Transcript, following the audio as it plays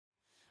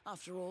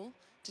After all,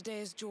 today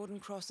is Jordan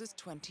Cross's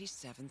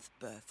 27th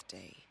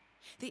birthday.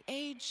 The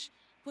age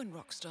when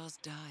rock stars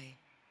die.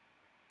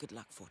 Good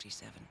luck,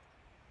 47.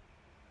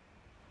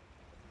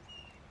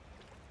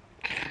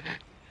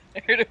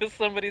 I heard it was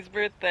somebody's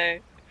birthday.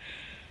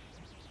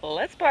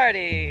 Let's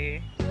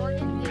party!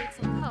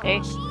 Hey.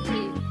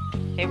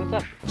 Jeez. Hey, what's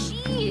up?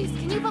 Jeez,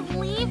 can you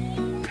believe?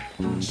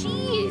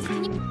 Jeez,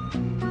 can you...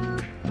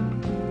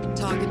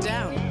 Target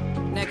down.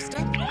 Next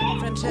up,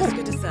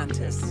 Francesca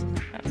DeSantis.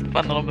 That's a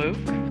fun little move.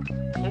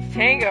 Let's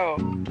tango!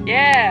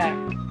 Yeah!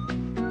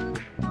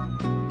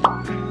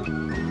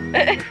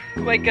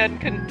 My gun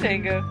couldn't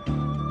tango.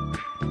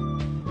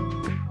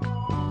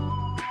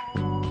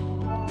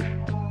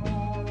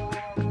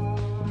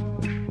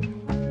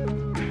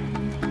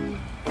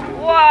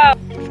 Wow!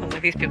 Sounds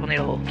like these people need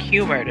a little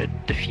humor to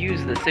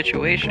diffuse the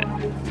situation.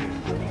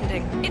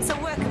 It's a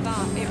work of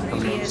art, it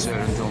really is. Sir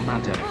and your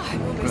madam.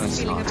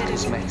 Burns Art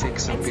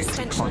Cosmetics and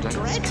Beauty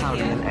Products carry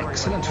an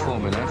excellent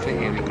formula for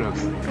hairy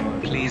growth.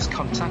 Please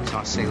contact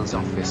our sales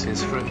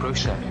offices for a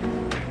brochure.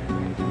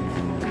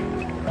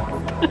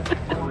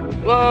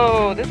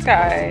 Whoa, this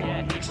guy.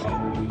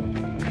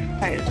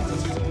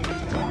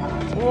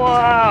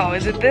 Whoa,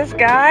 is it this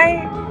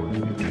guy?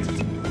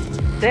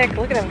 Dick,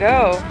 look at him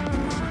go.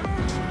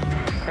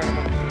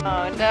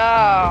 Oh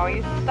no,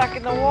 he's stuck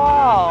in the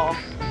wall.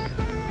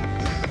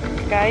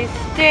 This guy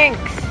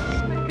stinks.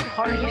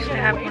 I used to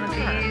have one of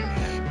these.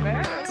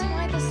 That's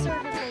why the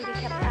servant lady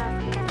kept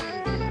asking me to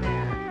leave it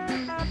there.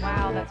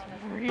 Wow, that's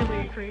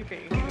really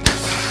creepy.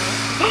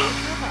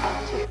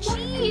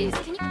 Jeez,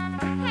 can you...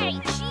 Hey,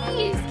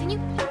 jeez, can you...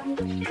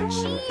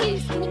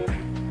 Jeez, can you...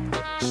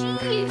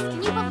 Jeez,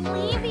 can you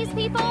believe these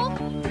people?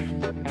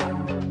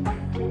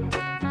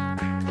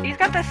 He's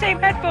got the same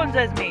headphones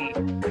as me.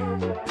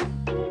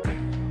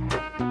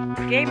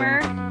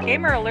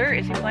 Gamer alert,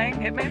 is he playing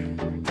Hitman?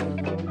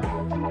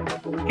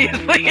 He's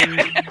playing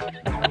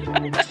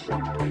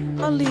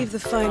I'll leave the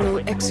final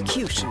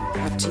execution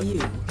up to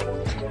you.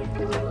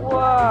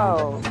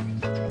 Whoa.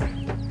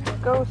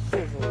 Go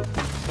scissors.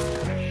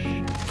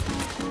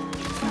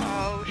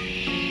 Oh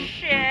shit.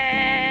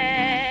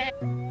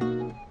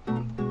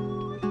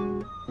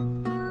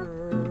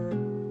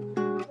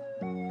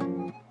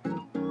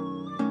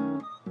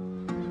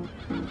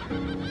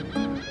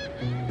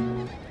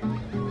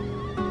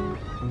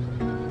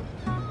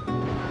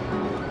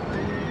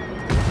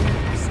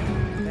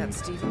 That's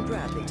Stephen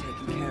Bradley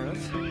taken care of.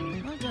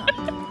 Well done.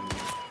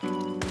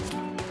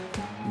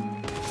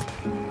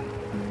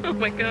 Oh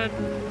my god.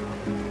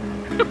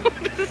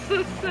 This is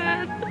so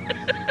sad.